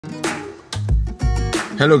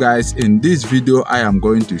Hello guys, in this video I am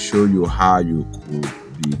going to show you how you could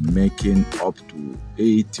be making up to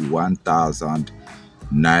 81,000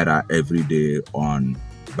 naira every day on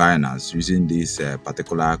Binance using this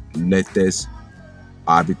particular latest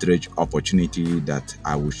arbitrage opportunity that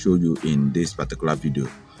I will show you in this particular video.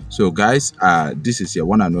 So guys, this is your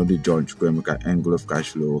one and only John Chukwemeka, Angle of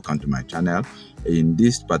Cash Flow. Welcome to my channel. In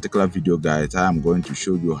this particular video guys, I am going to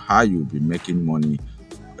show you how you'll be making money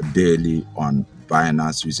daily on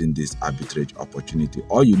Binance using this arbitrage opportunity.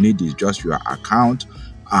 All you need is just your account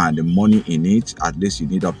and the money in it. At least you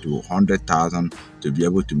need up to 100,000 to be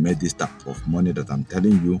able to make this type of money that I'm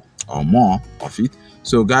telling you, or more of it.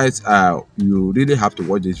 So guys, you really have to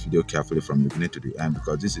watch this video carefully from beginning to the end,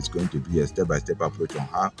 because this is going to be a step-by-step approach on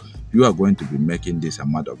how you are going to be making this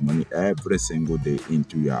amount of money every single day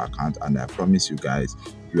into your account. And I promise you guys,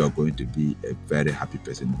 you are going to be a very happy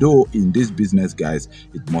person. Though in this business guys,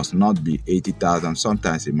 it must not be 80,000.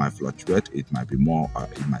 Sometimes it might fluctuate, it might be more,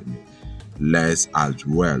 it might be less as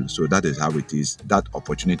well. So that is how it is. That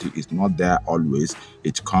opportunity is not there always.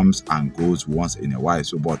 It comes and goes once in a while.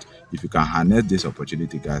 So but if you can harness this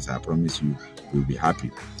opportunity guys, I promise you will be happy.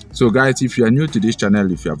 So guys, if you are new to this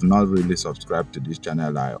channel, if you have not really subscribed to this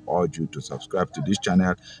channel, I urge you to subscribe to this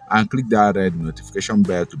channel and click that red notification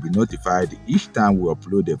bell to be notified each time we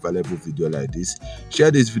upload a valuable video like this. Share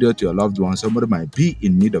this video to your loved ones. Somebody might be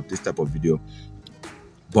in need of this type of video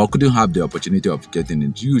but couldn't have the opportunity of getting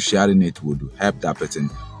it. You sharing it would help that person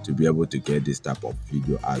to be able to get this type of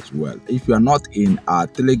video as well. If you are not in our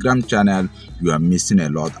Telegram channel, you are missing a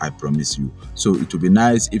lot, I promise you. So it would be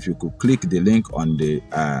nice if you could click the link on the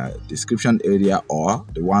description area or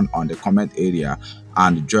the one on the comment area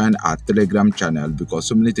and join our Telegram channel, because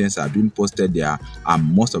so many things are being posted there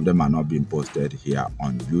and most of them are not being posted here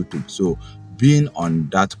on YouTube. So being on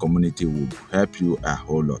that community will help you a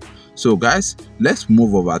whole lot. So guys, let's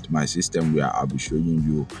move over to my system where I'll be showing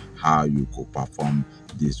you how you could perform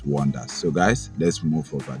these wonders. So guys, let's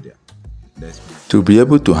move over there. To be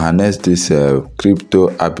able to harness this crypto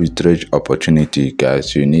arbitrage opportunity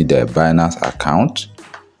guys, you need a Binance account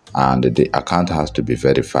and the account has to be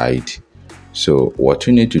verified. So what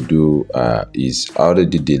you need to do is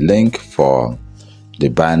already the link for the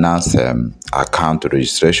Binance account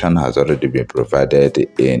registration has already been provided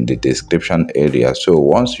in the description area. So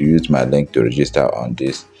once you use my link to register on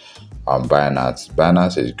this on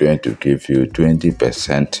Binance is going to give you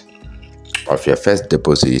 20% of your first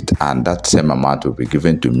deposit, and that same amount will be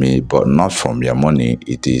given to me, but not from your money.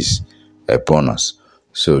 It is a bonus.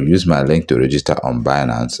 So use my link to register on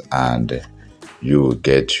Binance and you will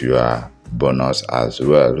get your bonus as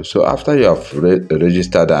well. So after you have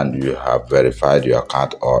registered and you have verified your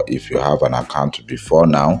account, or if you have an account before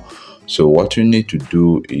now, so what you need to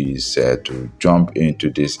do is to jump into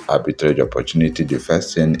this arbitrage opportunity. The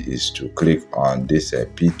first thing is to click on this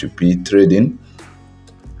P2P trading.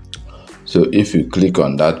 So if you click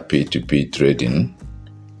on that P2P trading,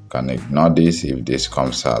 you can ignore this if this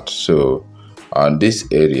comes out. So on this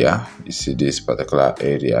area, you see this particular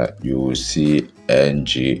area, you will see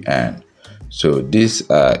NGN. So this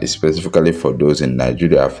is specifically for those in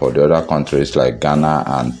Nigeria. For the other countries like Ghana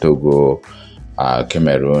and Togo,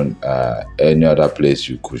 Cameroon, any other place,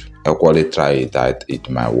 you could equally try it out. It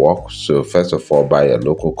might work. So first of all, buy a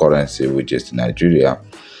local currency, which is Nigeria.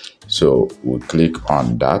 So we click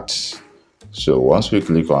on that. So once we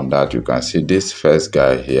click on that, you can see this first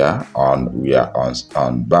guy here we are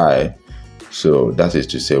on buy. So that is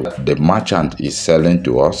to say the merchant is selling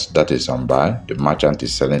to us. That is on buy. The merchant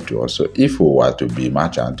is selling to us. So if we were to be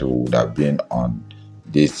merchant, we would have been on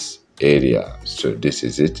this area. So this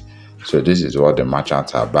is it. So this is what the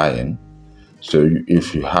merchants are buying. So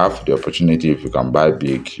if you have the opportunity, if you can buy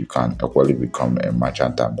big, you can equally become a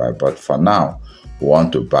merchant and buy. But for now, we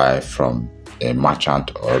want to buy from a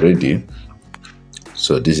merchant already.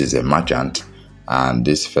 So this is a merchant, and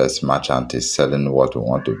this first merchant is selling what we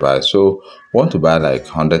want to buy. So we want to buy like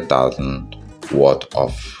 100,000 worth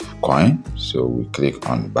of coin. So we click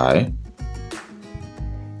on buy.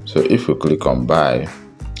 So if we click on buy,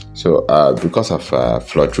 so because of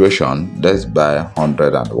fluctuation, let's buy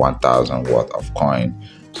 101,000 worth of coin,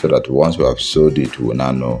 so that once we have sold it, we will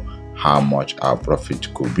now know how much our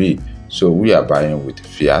profit could be. So we are buying with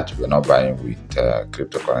fiat. We're not buying with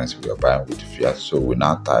cryptocurrency. We are buying with fiat. So we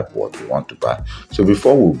now type what we want to buy. So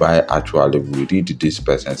before we buy, actually, we read this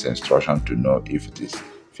person's instruction to know if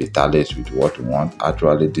it tallies with what we want.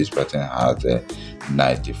 Actually, this person has a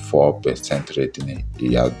 94% rating.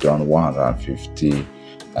 He has done 150.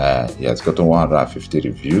 He has gotten 150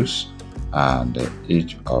 reviews, and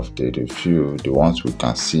each of the review, the ones we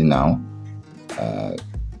can see now,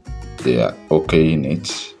 they are okaying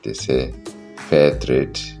it. They say fair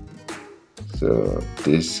trade. So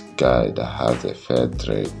this guy that has a fair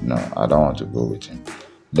trade, no, I don't want to go with him.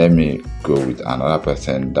 Let me go with another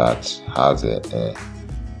person that has a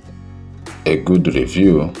good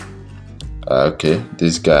review. Okay,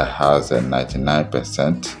 this guy has a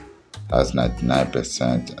 99%. Has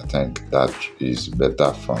 99%. I think that is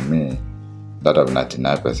better for me. That of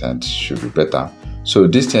 99% should be better. So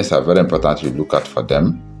these things are very important. You look at for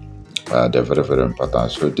them. They're very, very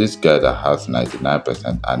important. So this guy that has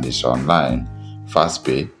 99% and is online, fast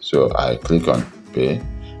pay. So I click on pay.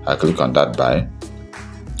 I click on that buy.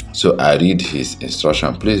 So I read his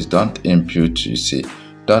instruction. Please don't impute, you see,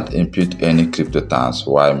 don't impute any crypto terms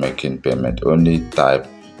while making payment. Only type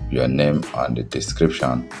your name on the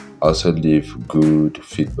description. Also leave good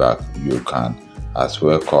feedback. You can as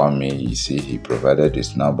well call me. You see, he provided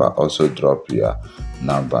his number. Also drop your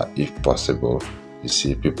number if possible. You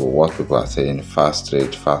see, what people are saying, fast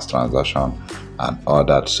trade, fast transaction, and all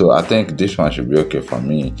that. So I think this one should be okay for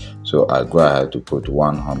me. So I go ahead to put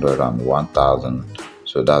 101,000.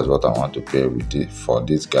 So that's what I want to pay with it for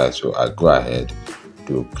this guy. So I go ahead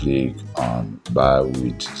to click on buy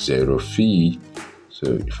with zero fee.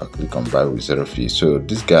 So if I click on buy with zero fee, so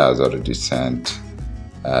this guy has already sent.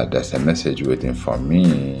 There's a message waiting for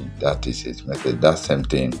me. That is his message. That same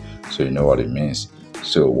thing. So you know what it means.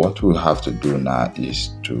 So what we have to do now is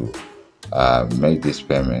to make this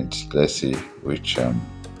payment. Let's see which.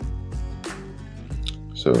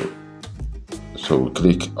 So we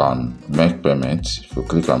click on make payment. If we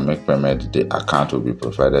click on make payment, the account will be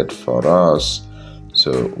provided for us.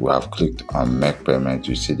 So we have clicked on make payment.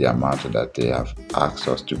 You see the amount that they have asked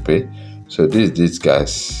us to pay. So this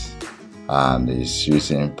guys and is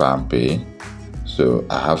using PalmPay. So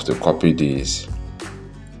I have to copy this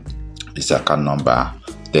account number.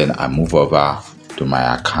 Then I move over to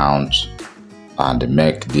my account and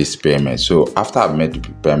make this payment. So after I've made the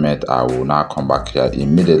payment, I will now come back here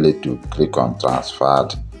immediately to click on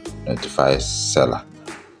transferred, notify seller.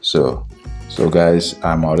 So guys,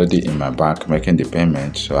 I'm already in my bank making the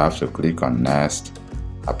payment. So I have to click on next.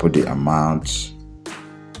 I put the amount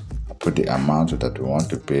that we want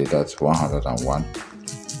to pay. That's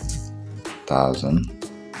 101,000.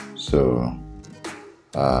 So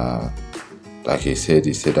like he said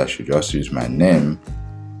I should just use my name.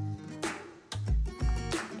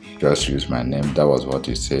 Just use my name. That was what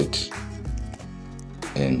he said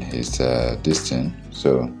in his this thing.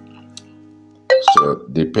 So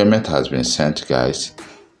the payment has been sent, guys.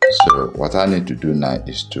 So what I need to do now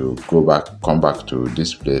is to come back to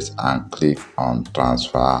this place and click on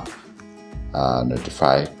transfer,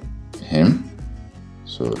 notify him.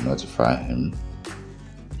 So notify him.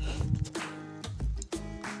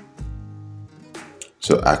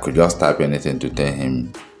 So I could just type anything to tell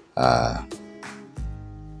him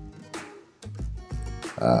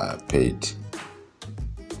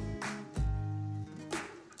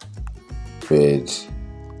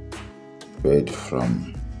paid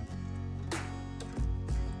from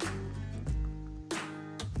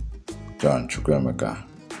John Chukwemeka.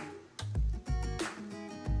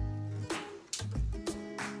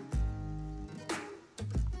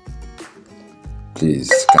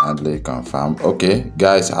 Please kindly confirm. Okay,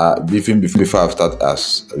 guys, before I start,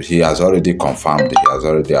 as he has already confirmed, he has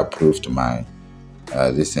already approved my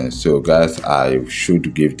this thing. So guys, I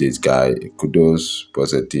should give this guy kudos,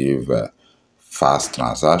 positive, fast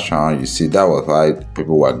transaction. You see, that was why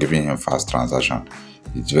people were giving him fast transaction.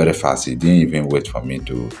 It's very fast. He didn't even wait for me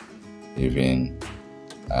to even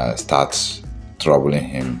start troubling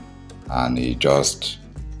him, and he just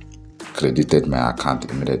credited my account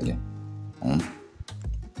immediately.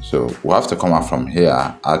 So we have to come out from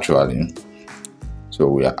here actually. So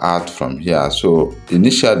we are out from here. So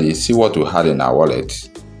initially, see what we had in our wallet.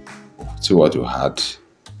 See what we had.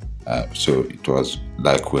 So it was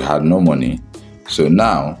like we had no money. So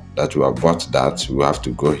now that we have bought that, we have to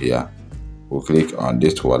go here. We'll click on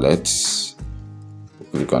this wallet. We'll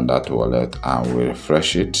click on that wallet and we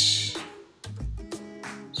refresh it.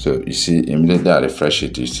 So you see, immediately I refresh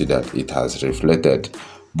it, you see that it has reflected.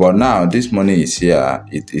 But now this money is here.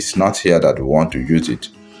 It is not here that we want to use it.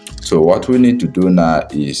 So what we need to do now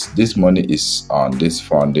is, this money is on this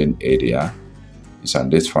funding area. It's on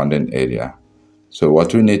this funding area. So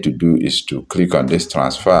what we need to do is to click on this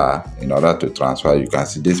transfer. In order to transfer, you can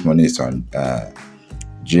see this money is on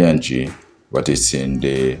GNG, but it's in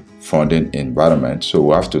the funding environment. So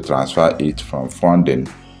we have to transfer it from funding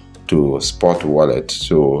to spot wallet.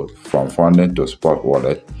 So from funding to spot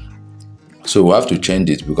wallet. So we have to change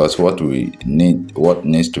it because what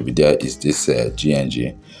needs to be there is this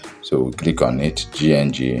GNG. So we click on it,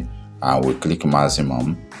 GNG and we click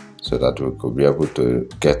maximum so that we could be able to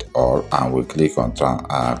get all, and we click on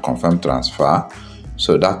confirm transfer.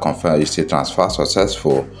 So that confirm, you see transfer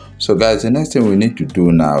successful. So guys, the next thing we need to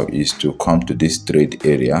do now is to come to this trade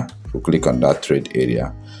area. If we click on that trade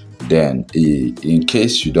area, then in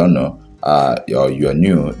case you don't know or you're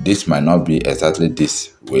new, this might not be exactly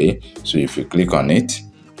this way. So if you click on it,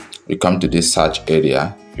 you come to this search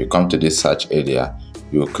area. If you come to this search area,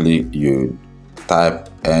 you type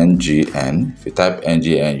NGN. If you type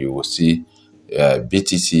NGN, you will see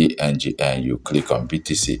BTC NGN. You click on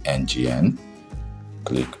BTC NGN.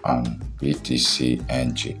 Click on BTC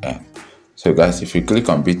NGN. So guys, if you click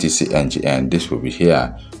on BTC NGN, this will be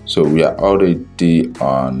here. So we are already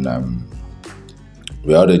on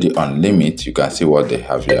limit. You can see what they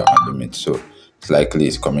have here on limit. So it's likely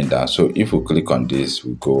it's coming down. So if we click on this,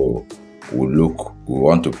 we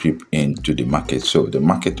want to peep into the market. So the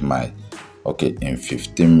market might, okay, in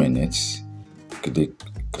 15 minutes,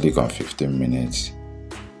 click on 15 minutes.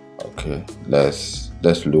 Okay, let's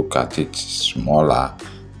look at it smaller,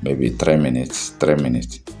 maybe 3 minutes.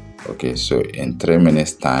 Okay, so in 3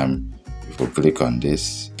 minutes time, if we click on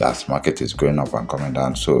this, that market is going up and coming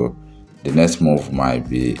down. So the next move might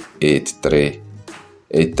be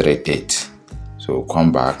 838. So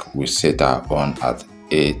come back, we set our on at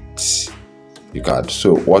 8. You got.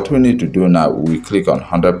 So what we need to do now, we click on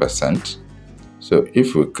 100%. So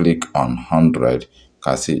if we click on 100, you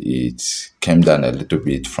can see it came down a little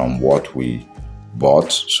bit from what we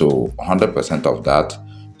bought. So 100% of that.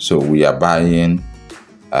 So we are buying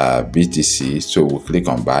BTC. So we click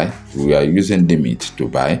on buy. We are using limit to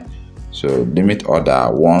buy. So limit order,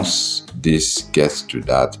 once this gets to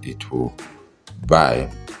that, it will buy.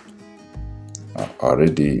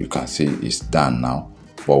 Already you can see it's done now,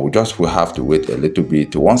 but we will have to wait a little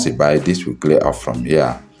bit. Once it buy, this will clear off from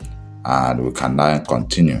here and we can now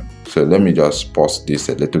continue. So let me just pause this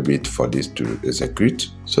a little bit for this to execute.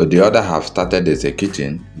 So the order have started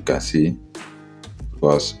executing, you can see,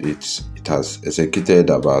 because it has executed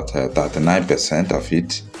about 39% of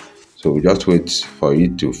it. So we just wait for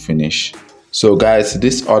it to finish. So guys,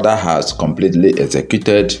 this order has completely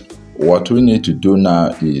executed. What we need to do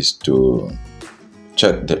now is to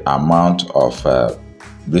check the amount of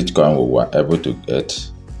Bitcoin we were able to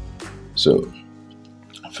get. So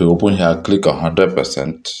if you open here, click on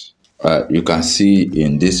 100%, you can see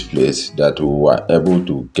in this place that we were able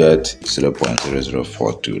to get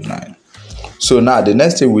 0.00429. So now the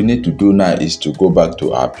next thing we need to do now is to go back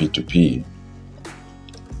to our P2P.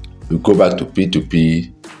 We go back to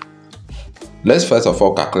P2P. Let's first of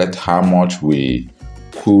all calculate how much we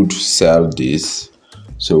could sell this.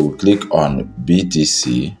 So we click on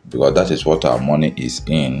BTC because that is what our money is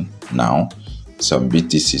in now, some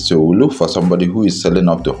BTC. So we look for somebody who is selling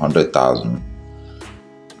up to 100,000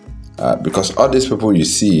 because all these people you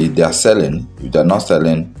see, they are selling. If they're not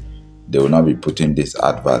selling, they will not be putting this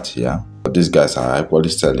advert here. But these guys are equally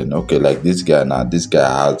selling. Okay, like this guy now, this guy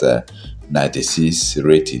has a 96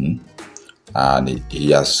 rating and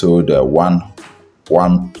he has sold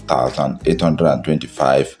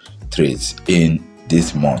 1,825 trades in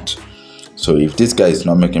this month. So if this guy is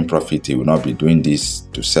not making profit, he will not be doing this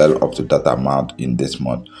to sell up to that amount in this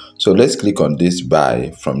month. So let's click on this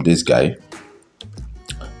buy from this guy.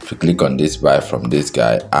 If we click on this buy from this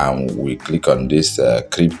guy and we click on this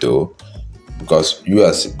crypto, because you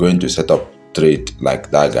are going to set up trade like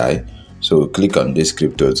that guy. So click on this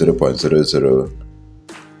crypto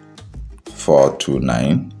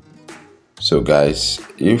 0.00429. So guys,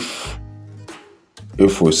 if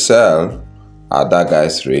we sell at that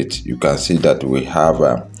guy's rate, you can see that we have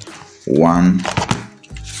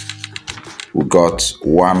we got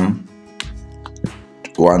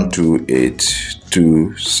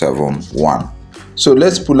 128,271. So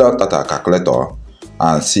let's pull out our calculator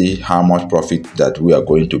and see how much profit that we are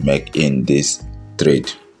going to make in this trade.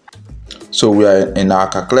 So we are in our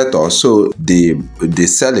calculator. So the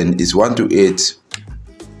selling is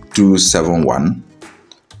 128,271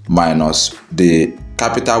 minus the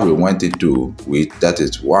capital we went into with, that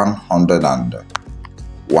is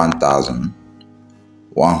 101,000.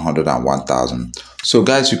 So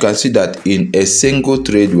guys, you can see that in a single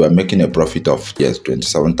trade we are making a profit of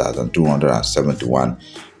 27,271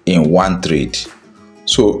 in one trade.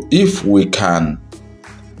 So if we can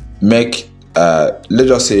make let's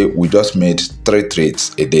just say we just made 3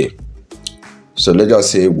 trades a day. So let's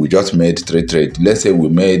just say we just made 3 trades. Let's say we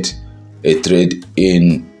made a trade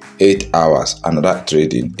in 8 hours, another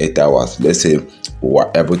trade in 8 hours. Let's say we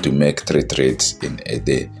were able to make 3 trades in a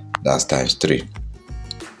day. That's times 3.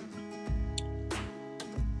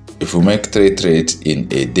 If we make 3 trades in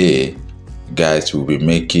a day, you guys, we'll be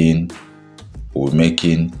making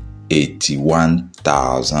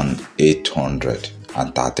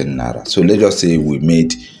 81,813 naira. So let's just say we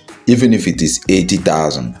made, even if it is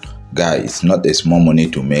 80,000, guys, it's not a small money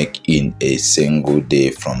to make in a single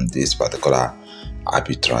day from this particular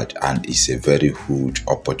arbitrage, and it's a very huge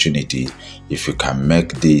opportunity if you can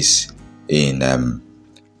make this in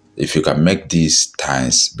if you can make these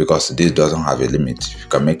times, because this doesn't have a limit. If you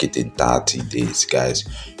can make it in 30 days, guys,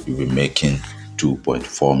 you'll be making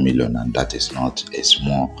 2.4 million, and that is not a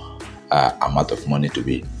small amount of money to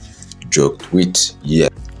be joked with. Yeah,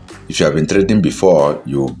 if you have been trading before,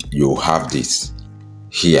 you have this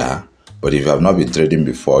here, but if you have not been trading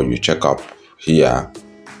before, you check up here,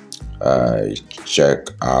 check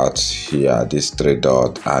out here this three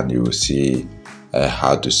dot, and you will see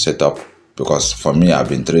how to set up. Because for me, I've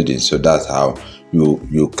been trading, so that's how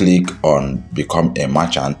you click on become a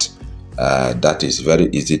merchant. That is very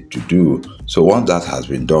easy to do. So once that has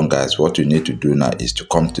been done, guys, what you need to do now is to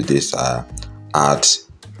come to this ad,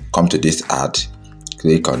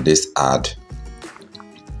 click on this ad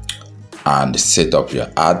and set up your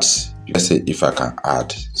ads. Let's say if I can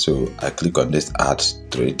add, so I click on this add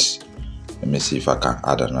trade. Let me see if I can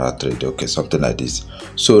add another trade. Okay, something like this.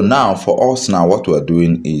 So now for us, now what we're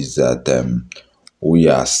doing is that we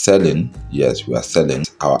are selling. Yes, we are selling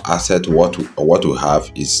our asset. What we have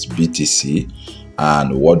is BTC,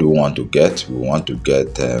 and what do we want to get? We want to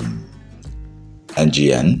get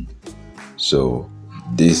NGN. So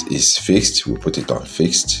this is fixed. We put it on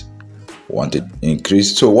fixed. Want it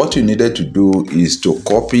increased. So what you needed to do is to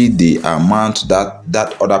copy the amount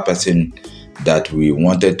that other person that we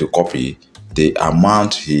wanted to copy, the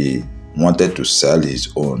amount he wanted to sell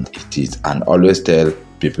his own it is, and always tell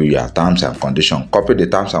people your terms and conditions. Copy the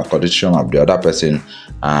terms and conditions of the other person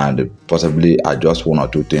and possibly adjust one or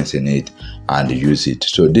two things in it and use it.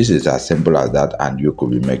 So this is as simple as that, and you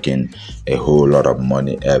could be making a whole lot of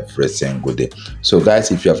money every single day. So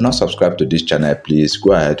guys, if you have not subscribed to this channel, please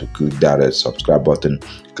go ahead to click that red subscribe button,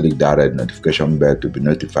 click that red notification bell to be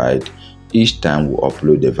notified each time we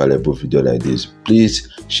upload a valuable video like this. Please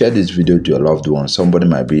share this video to your loved ones. Somebody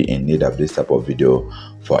might be in need of this type of video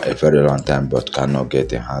for a very long time but cannot get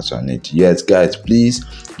their hands on it. Yes guys, please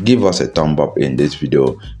give us a thumb up in this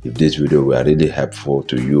video if this video were really helpful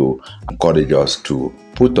to you. Encourage us to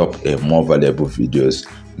put up a more valuable videos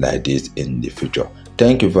like this in the future.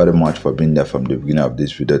 Thank you very much for being there from the beginning of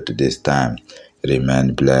this video to this time.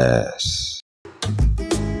 Remain blessed.